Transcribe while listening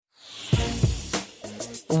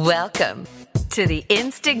Welcome to the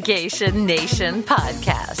Instigation Nation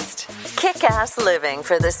podcast. Kick-ass living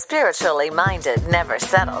for the spiritually minded, never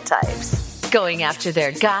settle types. Going after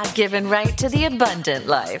their God-given right to the abundant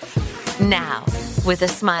life. Now, with a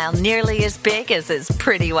smile nearly as big as his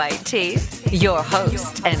pretty white teeth, your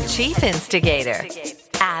host and chief instigator,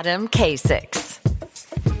 Adam Kasich.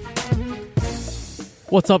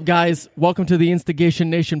 What's up, guys? Welcome to the Instigation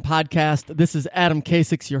Nation podcast. This is Adam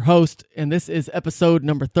Kasich, your host, and this is episode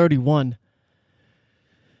number 31.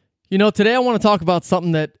 You know, today I want to talk about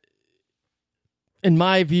something that, in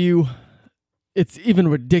my view, it's even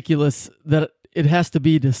ridiculous that it has to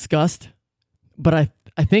be discussed, but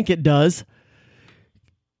I think it does.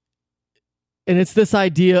 And it's this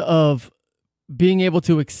idea of being able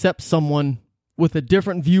to accept someone with a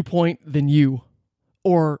different viewpoint than you,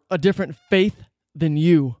 or a different faith than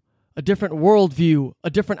you, a different worldview, a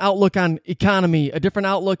different outlook on economy, a different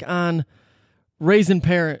outlook on raising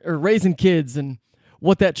kids and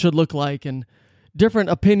what that should look like, and different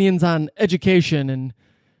opinions on education and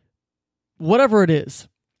whatever it is.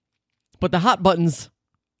 But the hot buttons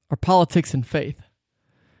are politics and faith.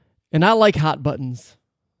 And I like hot buttons.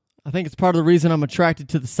 I think it's part of the reason I'm attracted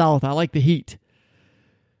to the South. I like the heat.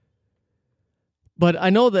 But I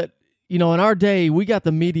know that, you know, in our day, we got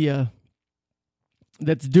the media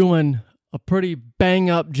that's doing a pretty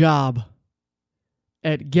bang-up job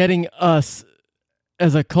at getting us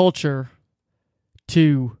as a culture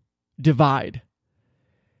to divide.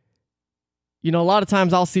 You know, a lot of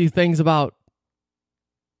times I'll see things about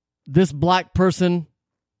this black person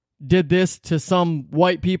did this to some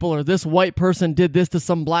white people, or this white person did this to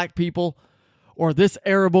some black people, or this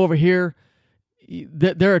Arab over here,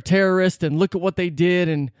 they're a terrorist and look at what they did,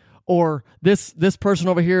 and or this person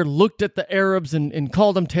over here looked at the Arabs and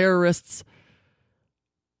called them terrorists.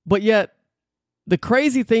 But yet, the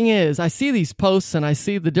crazy thing is, I see these posts and I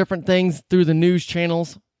see the different things through the news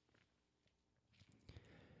channels.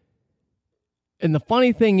 And the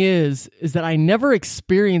funny thing is that I never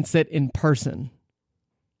experience it in person.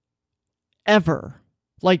 Ever.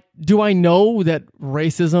 Like, do I know that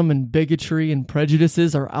racism and bigotry and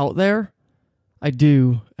prejudices are out there? I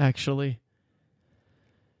do, actually.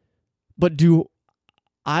 But do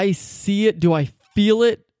I see it? Do I feel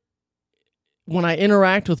it when I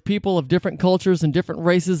interact with people of different cultures and different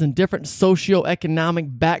races and different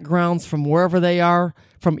socioeconomic backgrounds from wherever they are,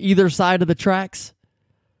 from either side of the tracks?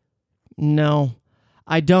 No,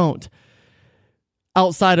 I don't.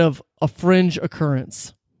 Outside of a fringe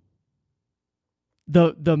occurrence.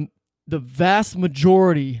 The vast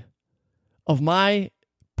majority of my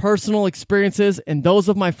personal experiences and those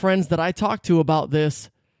of my friends that I talk to about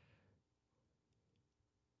this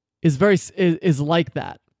is like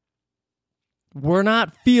that. We're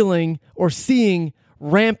not feeling or seeing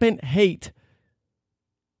rampant hate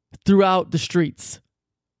throughout the streets.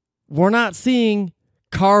 We're not seeing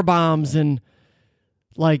car bombs and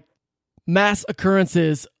like mass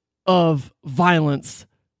occurrences of violence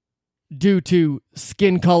due to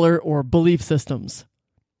skin color or belief systems.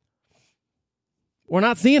 We're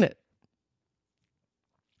not seeing it.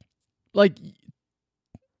 Like,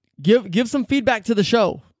 give some feedback to the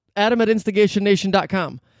show. Adam at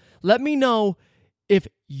instigationnation.com. Let me know if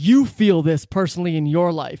you feel this personally in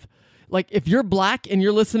your life. Like, if you're black and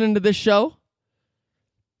you're listening to this show,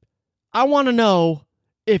 I want to know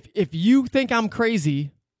if you think I'm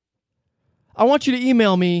crazy. I want you to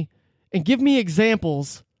email me and give me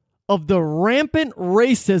examples of the rampant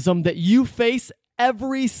racism that you face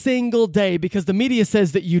every single day, because the media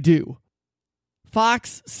says that you do.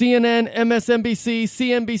 Fox, CNN, MSNBC,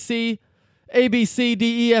 CNBC, ABC,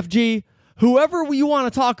 DEFG, whoever you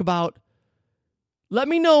want to talk about, let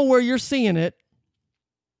me know where you're seeing it.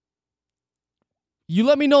 You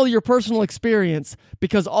let me know your personal experience,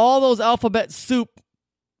 because all those alphabet soup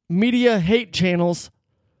media hate channels,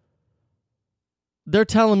 they're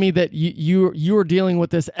telling me that you are dealing with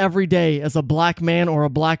this every day as a black man or a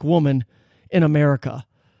black woman in America.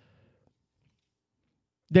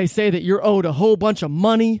 They say that you're owed a whole bunch of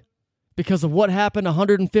money because of what happened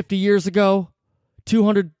 150 years ago,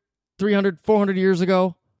 200, 300, 400 years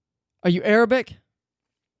ago. Are you Arabic?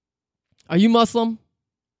 Are you Muslim?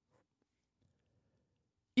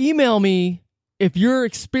 Email me if you're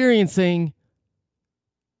experiencing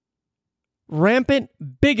rampant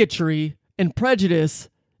bigotry and prejudice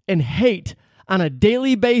and hate on a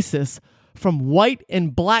daily basis from white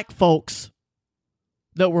and black folks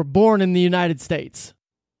that were born in the United States.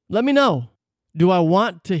 Let me know. Do I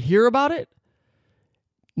want to hear about it?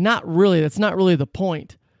 Not really. That's not really the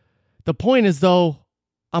point. The point is, though,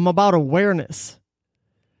 I'm about awareness.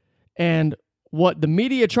 And what the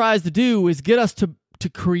media tries to do is get us to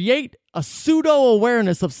create a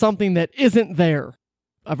pseudo-awareness of something that isn't there.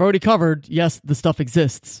 I've already covered, yes, the stuff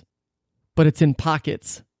exists, but it's in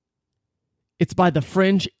pockets. It's by the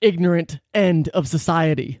fringe, ignorant end of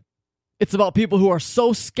society. It's about people who are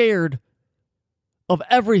so scared of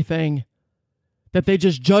everything that they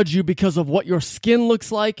just judge you because of what your skin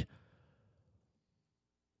looks like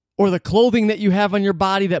or the clothing that you have on your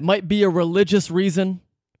body that might be a religious reason.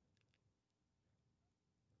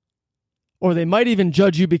 Or they might even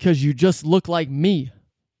judge you because you just look like me.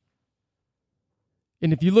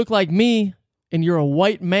 And if you look like me and you're a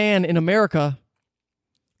white man in America,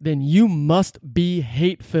 then you must be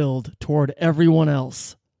hate-filled toward everyone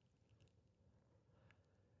else.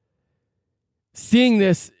 Seeing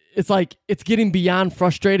this, it's like it's getting beyond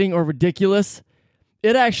frustrating or ridiculous.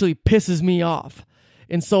 It actually pisses me off.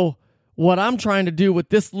 And so what I'm trying to do with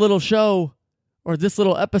this little show or this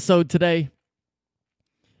little episode today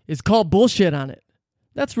is call bullshit on it.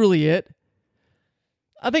 That's really it.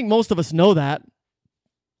 I think most of us know that.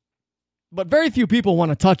 But very few people want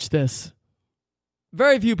to touch this.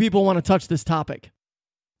 Very few people want to touch this topic.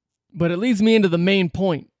 But it leads me into the main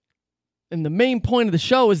point. And the main point of the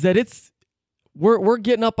show is that we're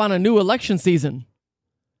getting up on a new election season.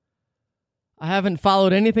 I haven't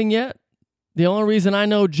followed anything yet. The only reason I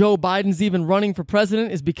know Joe Biden's even running for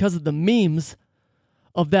president is because of the memes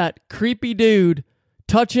of that creepy dude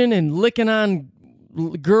touching and licking on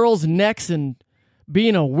girls' necks and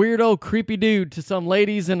being a weirdo, creepy dude to some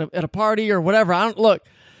ladies at a party or whatever. Look,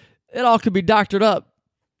 it all could be doctored up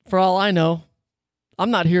for all I know.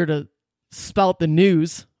 I'm not here to spout the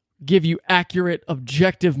news, give you accurate,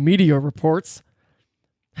 objective media reports.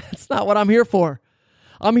 That's not what I'm here for.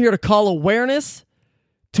 I'm here to call awareness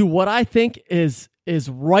to what I think is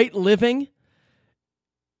right living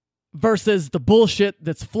versus the bullshit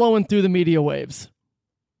that's flowing through the media waves.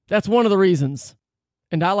 That's one of the reasons.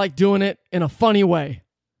 And I like doing it in a funny way,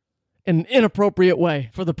 in an inappropriate way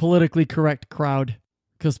for the politically correct crowd.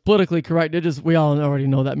 Because politically correct, we all already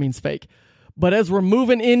know that means fake. But as we're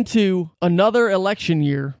moving into another election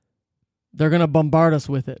year, they're going to bombard us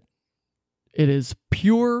with it. It is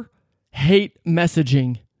pure hate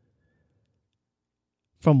messaging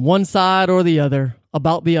from one side or the other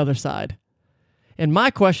about the other side. And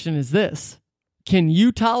my question is this: can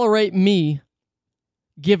you tolerate me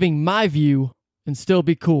giving my view and still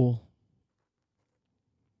be cool?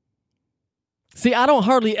 See, I don't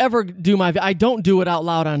hardly ever I don't do it out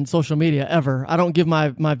loud on social media, ever. I don't give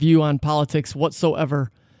my view on politics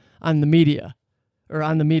whatsoever on the media or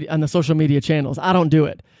on the social media channels. I don't do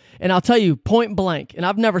it. And I'll tell you point blank, and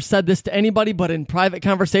I've never said this to anybody but in private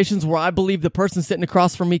conversations where I believe the person sitting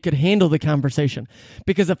across from me could handle the conversation.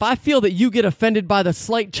 Because if I feel that you get offended by the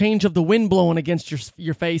slight change of the wind blowing against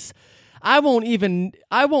your face, I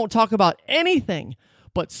won't talk about anything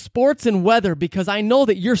but sports and weather, because I know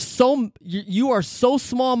that you are so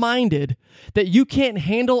small-minded that you can't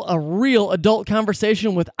handle a real adult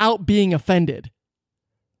conversation without being offended.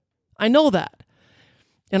 I know that.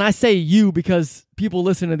 And I say you because people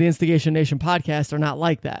listening to the Instigation Nation podcast are not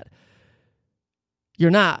like that.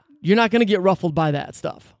 You're not. You're not going to get ruffled by that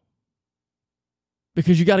stuff.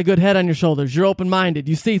 Because you got a good head on your shoulders. You're open-minded.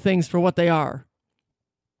 You see things for what they are.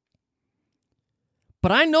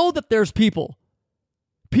 But I know that there's people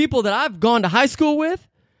that I've gone to high school with,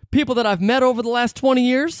 people that I've met over the last 20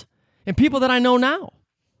 years, and people that I know now.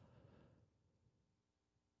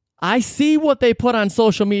 I see what they put on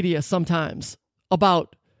social media sometimes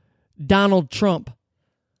about Donald Trump.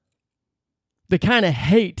 The kind of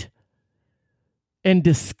hate and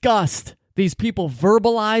disgust these people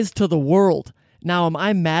verbalize to the world. Now, am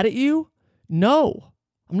I mad at you? No,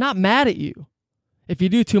 I'm not mad at you. If you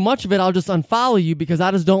do too much of it, I'll just unfollow you because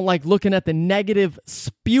I just don't like looking at the negative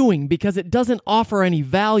spewing because it doesn't offer any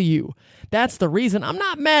value. That's the reason. I'm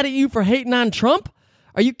not mad at you for hating on Trump.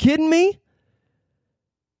 Are you kidding me?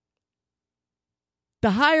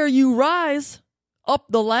 The higher you rise up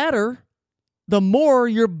the ladder, the more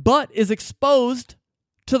your butt is exposed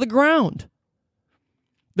to the ground.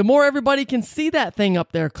 The more everybody can see that thing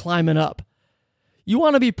up there climbing up. You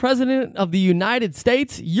want to be president of the United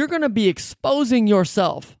States, you're going to be exposing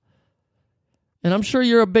yourself. And I'm sure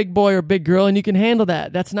you're a big boy or big girl and you can handle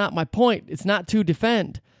that. That's not my point. It's not to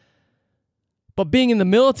defend. But being in the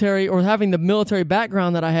military or having the military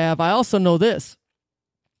background that I have, I also know this.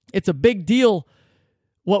 It's a big deal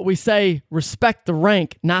what we say, respect the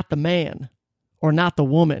rank, not the man or not the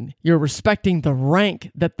woman. You're respecting the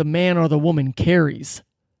rank that the man or the woman carries.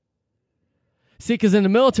 See, because in the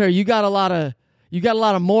military, you got a lot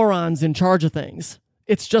of morons in charge of things.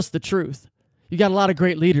 It's just the truth. You got a lot of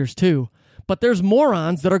great leaders too. But there's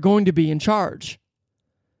morons that are going to be in charge.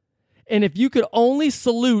 And if you could only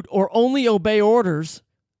salute or only obey orders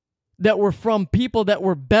that were from people that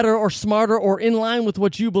were better or smarter or in line with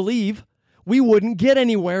what you believe, we wouldn't get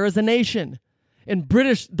anywhere as a nation. And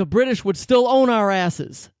the British would still own our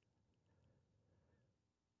asses.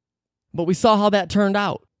 But we saw how that turned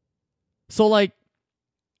out. So like,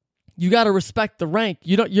 you got to respect the rank.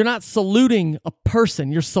 You're not saluting a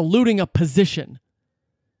person. You're saluting a position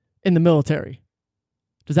in the military.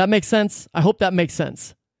 Does that make sense? I hope that makes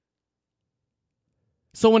sense.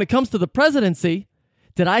 So when it comes to the presidency,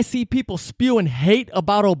 did I see people spewing hate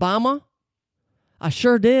about Obama? I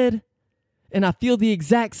sure did. And I feel the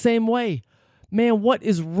exact same way. Man, what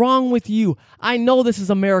is wrong with you? I know this is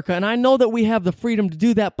America, and I know that we have the freedom to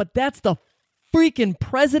do that, but that's the freaking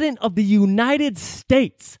president of the United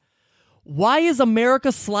States. Why is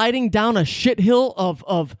America sliding down a shithill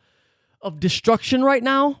of destruction right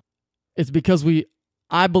now? It's because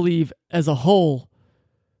I believe as a whole,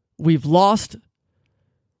 we've lost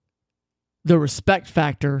the respect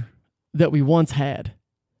factor that we once had.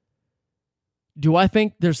 Do I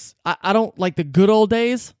think I don't like the good old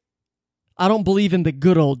days? I don't believe in the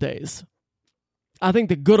good old days. I think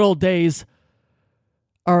the good old days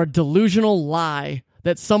are a delusional lie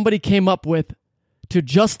that somebody came up with to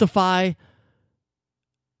justify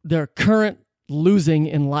their current losing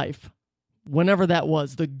in life. Whenever that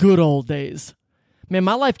was, the good old days. Man,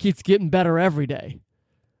 my life keeps getting better every day.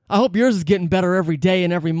 I hope yours is getting better every day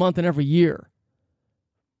and every month and every year.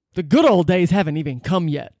 The good old days haven't even come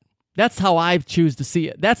yet. That's how I choose to see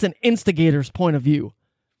it. That's an instigator's point of view.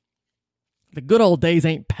 The good old days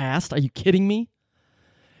ain't past. Are you kidding me?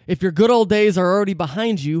 If your good old days are already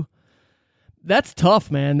behind you, that's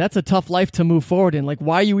tough, man. That's a tough life to move forward in. Like,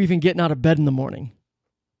 why are you even getting out of bed in the morning?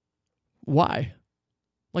 Why?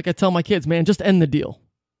 Like I tell my kids, man, just end the deal.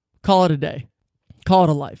 Call it a day. Call it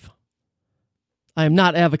a life. I am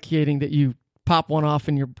not advocating that you pop one off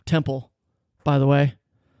in your temple, by the way.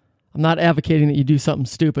 I'm not advocating that you do something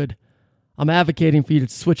stupid. I'm advocating for you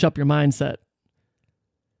to switch up your mindset.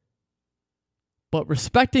 But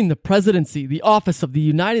respecting the presidency, the office of the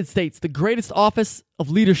United States, the greatest office of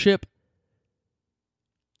leadership,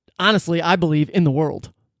 honestly, I believe, in the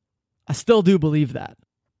world. I still do believe that.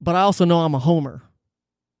 But I also know I'm a homer.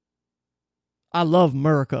 I love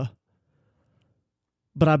America.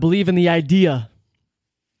 But I believe in the idea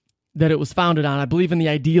that it was founded on. I believe in the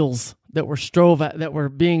ideals that were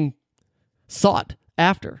being sought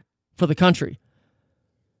after for the country.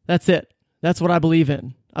 That's it. That's what I believe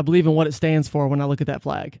in. I believe in what it stands for when I look at that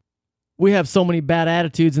flag. We have so many bad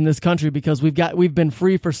attitudes in this country because we've been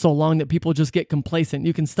free for so long that people just get complacent.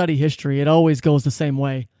 You can study history. It always goes the same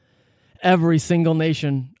way. Every single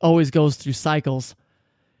nation always goes through cycles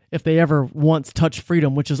if they ever once touch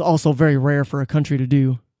freedom, which is also very rare for a country to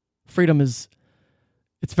do. Freedom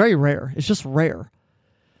it's very rare. It's just rare.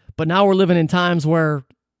 But now we're living in times where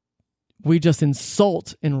we just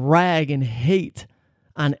insult and rag and hate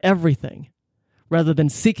on everything rather than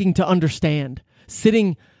seeking to understand,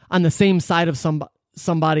 sitting on the same side of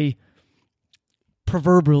somebody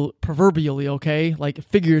proverbially, okay? Like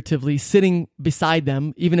figuratively sitting beside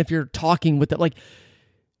them, even if you're talking with them, like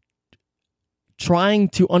trying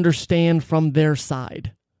to understand from their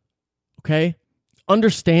side, okay?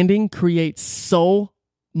 Understanding creates so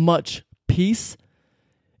much peace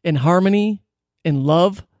and harmony and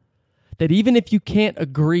love that even if you can't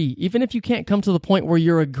agree, even if you can't come to the point where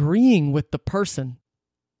you're agreeing with the person,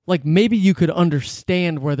 like maybe you could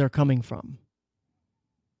understand where they're coming from.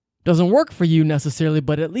 Doesn't work for you necessarily,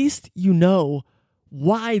 but at least you know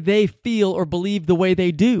why they feel or believe the way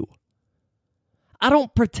they do. I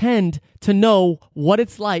don't pretend to know what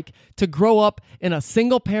it's like to grow up in a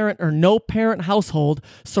single parent or no parent household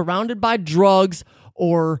surrounded by drugs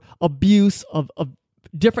or abuse of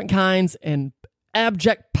different kinds and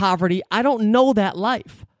abject poverty. I don't know that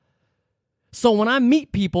life. So when I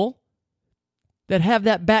meet people that have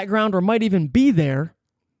that background or might even be there,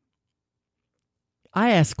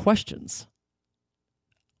 I ask questions,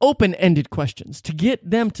 open-ended questions, to get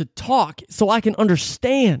them to talk so I can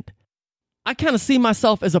understand. I kind of see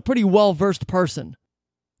myself as a pretty well-versed person,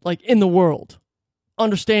 like in the world,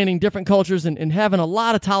 understanding different cultures and having a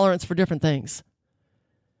lot of tolerance for different things.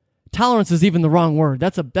 Tolerance is even the wrong word.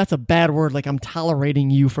 That's a bad word, like I'm tolerating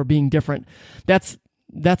you for being different. That's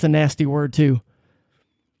a nasty word too.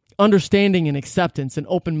 Understanding and acceptance and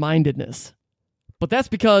open-mindedness. But that's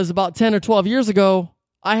because about 10 or 12 years ago,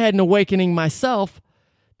 I had an awakening myself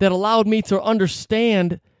that allowed me to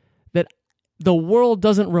understand that the world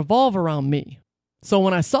doesn't revolve around me. So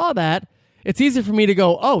when I saw that, it's easy for me to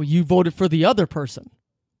go, oh, you voted for the other person.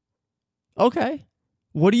 Okay.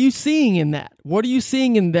 What are you seeing in that? What are you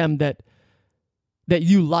seeing in them that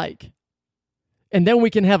you like? And then we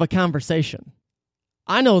can have a conversation.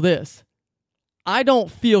 I know this. I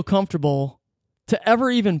don't feel comfortable to ever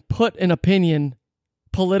even put an opinion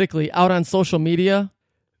politically out on social media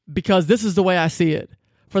because this is the way I see it.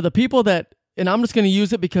 For the people that, and I'm just going to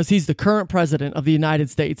use it because he's the current president of the United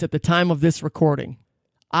States at the time of this recording.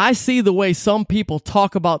 I see the way some people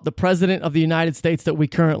talk about the president of the United States that we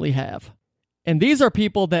currently have. And these are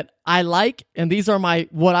people that I like, and these are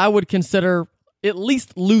what I would consider at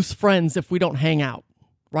least loose friends if we don't hang out,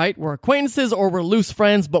 right? We're acquaintances or we're loose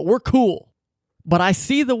friends, but we're cool. But I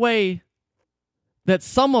see the way that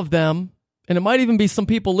some of them, and it might even be some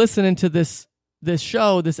people listening to this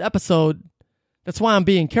show, this episode, that's why I'm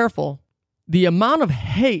being careful. The amount of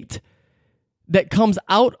hate that comes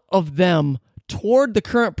out of them toward the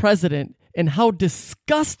current president and how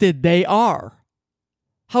disgusted they are.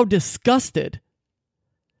 How disgusted.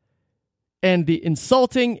 And the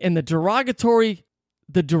insulting and the derogatory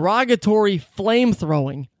flame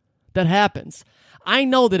throwing that happens. I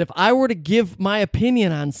know that if I were to give my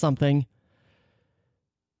opinion on something,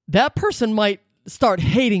 that person might start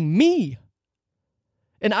hating me.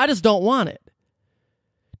 And I just don't want it.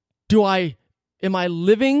 Am I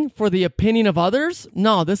living for the opinion of others?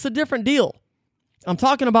 No, this is a different deal. I'm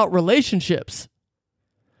talking about relationships.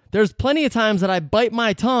 There's plenty of times that I bite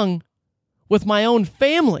my tongue with my own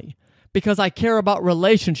family because I care about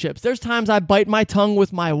relationships. There's times I bite my tongue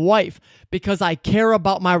with my wife because I care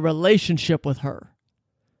about my relationship with her.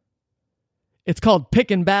 It's called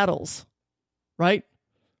picking battles, right?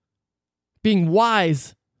 Being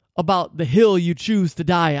wise about the hill you choose to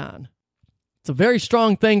die on. It's a very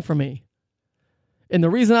strong thing for me. And the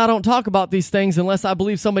reason I don't talk about these things unless I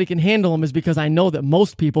believe somebody can handle them is because I know that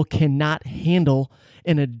most people cannot handle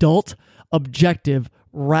an adult, objective,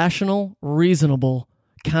 rational, reasonable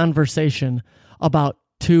conversation about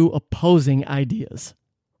two opposing ideas.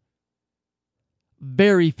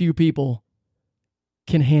 Very few people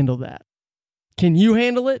can handle that. Can you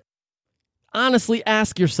handle it? Honestly,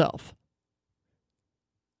 ask yourself.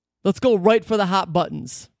 Let's go right for the hot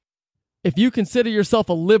buttons. If you consider yourself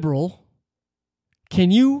a liberal,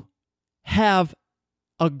 can you have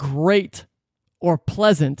a great or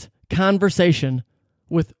pleasant conversation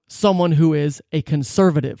with someone who is a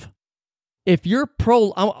conservative? If you're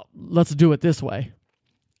let's do it this way.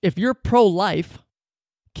 If you're pro-life,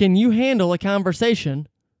 can you handle a conversation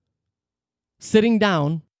sitting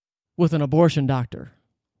down with an abortion doctor?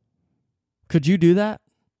 Could you do that?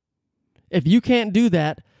 If you can't do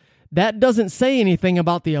that, that doesn't say anything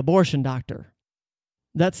about the abortion doctor.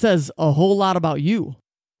 That says a whole lot about you.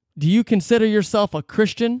 Do you consider yourself a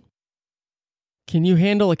Christian? Can you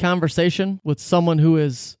handle a conversation with someone who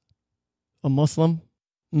is a Muslim?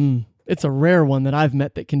 It's a rare one that I've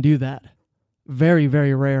met that can do that. Very,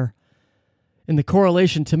 very rare. And the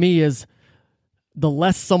correlation to me is the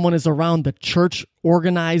less someone is around the church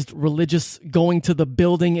organized religious, going to the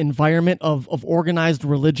building environment of organized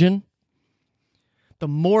religion, the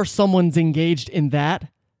more someone's engaged in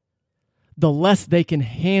that, the less they can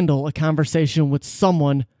handle a conversation with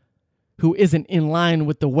someone who isn't in line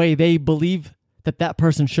with the way they believe that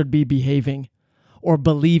person should be behaving or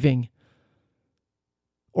believing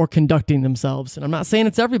or conducting themselves. And I'm not saying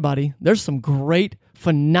it's everybody. There's some great,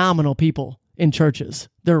 phenomenal people in churches.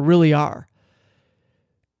 There really are.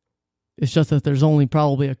 It's just that there's only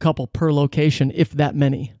probably a couple per location, if that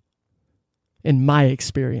many, in my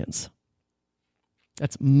experience.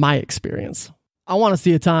 That's my experience. I want to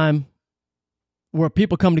see a time where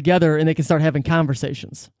people come together and they can start having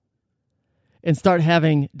conversations and start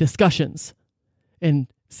having discussions and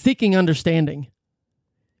seeking understanding.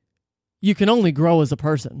 You can only grow as a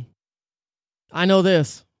person. I know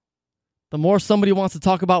this. The more somebody wants to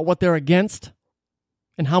talk about what they're against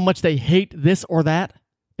and how much they hate this or that,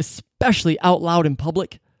 especially out loud in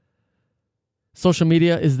public, social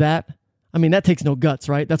media is that. I mean, that takes no guts,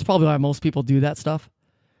 right? That's probably why most people do that stuff.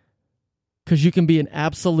 Because you can be an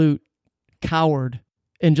absolute coward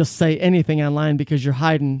and just say anything online because you're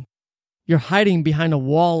hiding behind a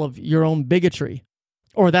wall of your own bigotry.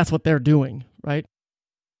 Or that's what they're doing, right?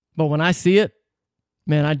 But when I see it,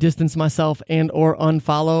 man, I distance myself and or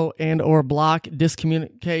unfollow and or block,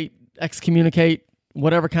 discommunicate, excommunicate,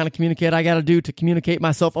 whatever kind of communicate I got to do to communicate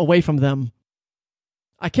myself away from them.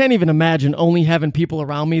 I can't even imagine only having people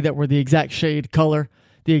around me that were the exact shade, color,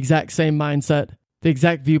 the exact same mindset, the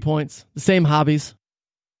exact viewpoints, the same hobbies.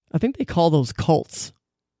 I think they call those cults.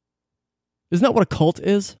 Isn't that what a cult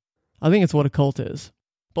is? I think it's what a cult is.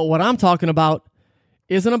 But what I'm talking about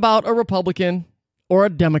isn't about a Republican or a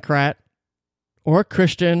Democrat or a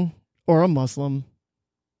Christian or a Muslim.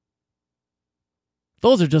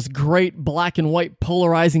 Those are just great black and white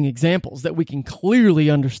polarizing examples that we can clearly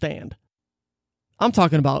understand. I'm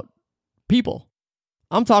talking about people.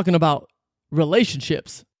 I'm talking about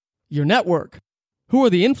relationships, your network. Who are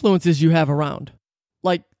the influences you have around?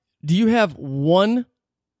 Like, do you have one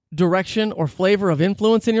direction or flavor of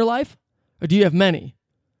influence in your life? Or do you have many?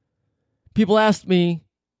 People ask me,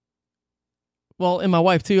 well, and my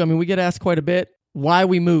wife too, we get asked quite a bit, why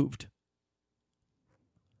we moved.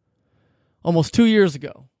 Almost 2 years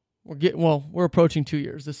ago. We're approaching 2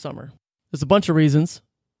 years this summer. There's a bunch of reasons.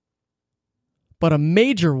 But a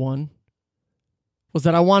major one was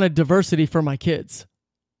that I wanted diversity for my kids.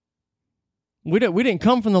 We didn't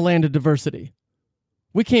come from the land of diversity.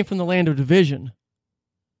 We came from the land of division.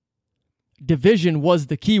 Division was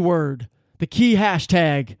the key word, the key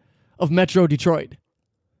hashtag of Metro Detroit.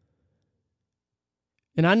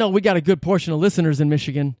 And I know we got a good portion of listeners in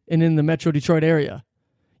Michigan and in the Metro Detroit area.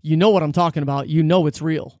 You know what I'm talking about. You know it's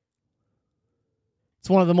real. It's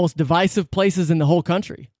one of the most divisive places in the whole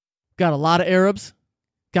country. Got a lot of Arabs,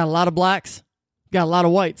 got a lot of blacks, got a lot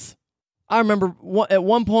of whites. I remember at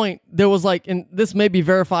one point there was and this may be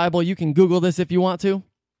verifiable. You can Google this if you want to.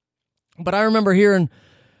 But I remember hearing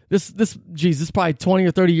this is probably 20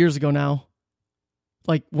 or 30 years ago now.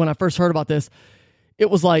 Like when I first heard about this, it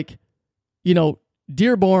was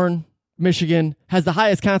Dearborn, Michigan has the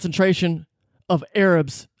highest concentration of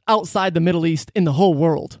Arabs outside the Middle East in the whole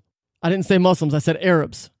world. I didn't say Muslims, I said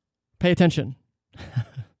Arabs. Pay attention.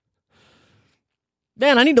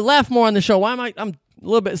 Man, I need to laugh more on the show. Why am I'm a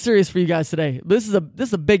little bit serious for you guys today. This is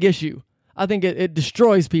a big issue. I think it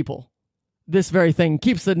destroys people. This very thing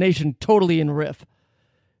keeps the nation totally in riff,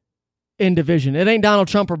 in division. It ain't Donald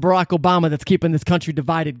Trump or Barack Obama that's keeping this country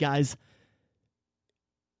divided, guys.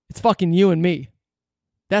 It's fucking you and me.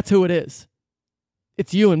 That's who it is.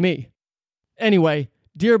 It's you and me. Anyway,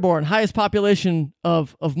 Dearborn, highest population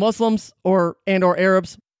of Muslims or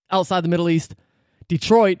Arabs outside the Middle East.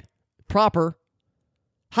 Detroit, proper,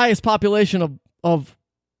 highest population of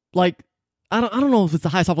I don't know if it's the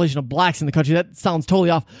highest population of blacks in the country. That sounds totally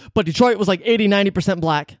off. But Detroit was 80-90%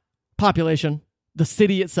 black population, the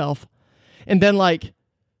city itself. And then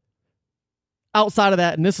outside of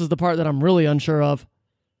that, and this is the part that I'm really unsure of,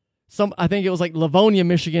 I think it was Livonia,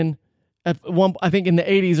 Michigan, I think in the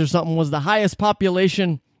 80s or something, was the highest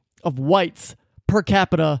population of whites per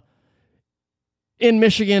capita in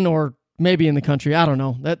Michigan or maybe in the country. I don't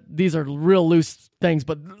know. These are real loose things,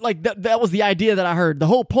 but that was the idea that I heard. The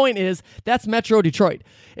whole point is that's Metro Detroit.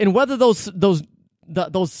 And whether those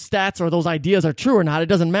stats or those ideas are true or not, it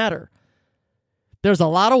doesn't matter. There's a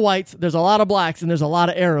lot of whites, there's a lot of blacks, and there's a lot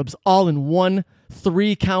of Arabs all in one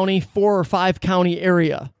 3-county, 4 or 5 county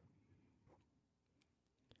area.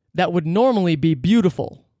 That would normally be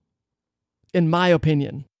beautiful, in my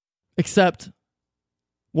opinion. Except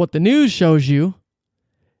what the news shows you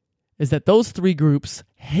is that those 3 groups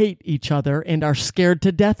hate each other and are scared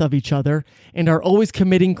to death of each other and are always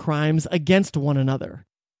committing crimes against one another.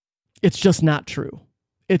 It's just not true.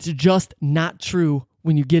 It's just not true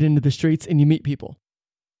when you get into the streets and you meet people.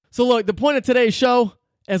 So look, the point of today's show,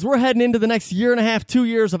 as we're heading into the next 1.5, 2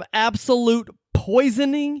 years of absolute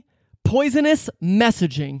poisonous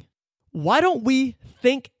messaging, why don't we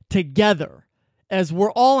think together as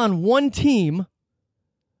we're all on one team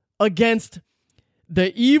against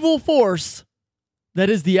the evil force that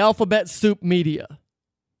is the alphabet soup media?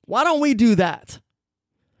 Why don't we do that?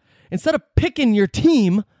 Instead of picking your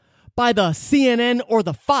team by the CNN or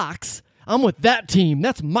the Fox, I'm with that team,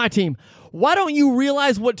 that's my team. Why don't you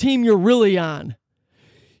realize what team you're really on?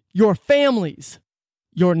 Your families,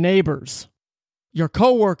 your neighbors, your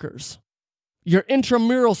coworkers, your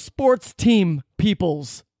intramural sports team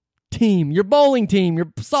people's team, your bowling team, your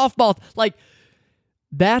softball,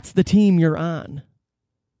 that's the team you're on.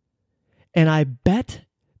 And I bet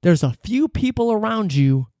there's a few people around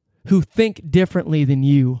you who think differently than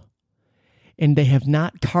you. And they have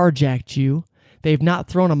not carjacked you. They've not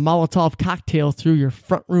thrown a Molotov cocktail through your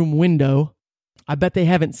front room window. I bet they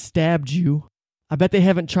haven't stabbed you. I bet they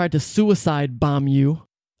haven't tried to suicide bomb you.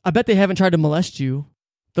 I bet they haven't tried to molest you.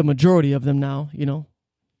 The majority of them now, I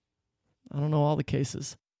don't know all the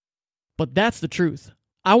cases. But that's the truth.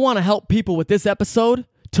 I want to help people with this episode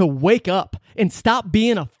to wake up and stop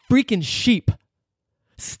being a freaking sheep.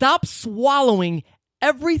 Stop swallowing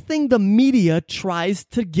everything the media tries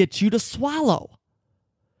to get you to swallow.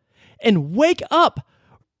 And wake up.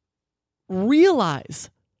 Realize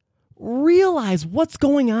what's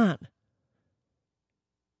going on.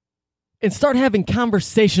 And start having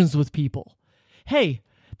conversations with people. Hey,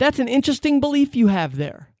 that's an interesting belief you have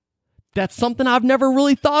there. That's something I've never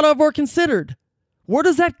really thought of or considered. Where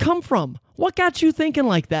does that come from? What got you thinking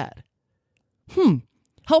like that?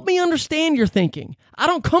 Help me understand your thinking. I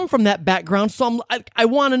don't come from that background, so I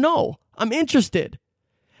want to know. I'm interested.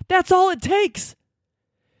 That's all it takes.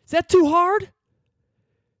 Is that too hard?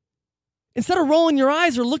 Instead of rolling your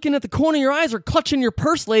eyes or looking at the corner of your eyes or clutching your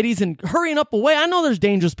purse, ladies, and hurrying up away. I know there's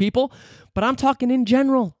dangerous people, but I'm talking in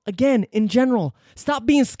general. Again, in general. Stop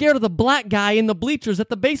being scared of the black guy in the bleachers at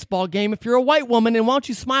the baseball game if you're a white woman, and why don't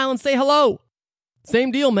you smile and say hello?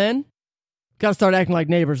 Same deal, man. Gotta start acting like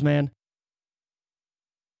neighbors, man.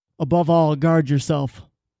 Above all, guard yourself.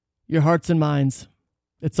 Your hearts and minds.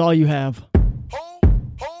 It's all you have.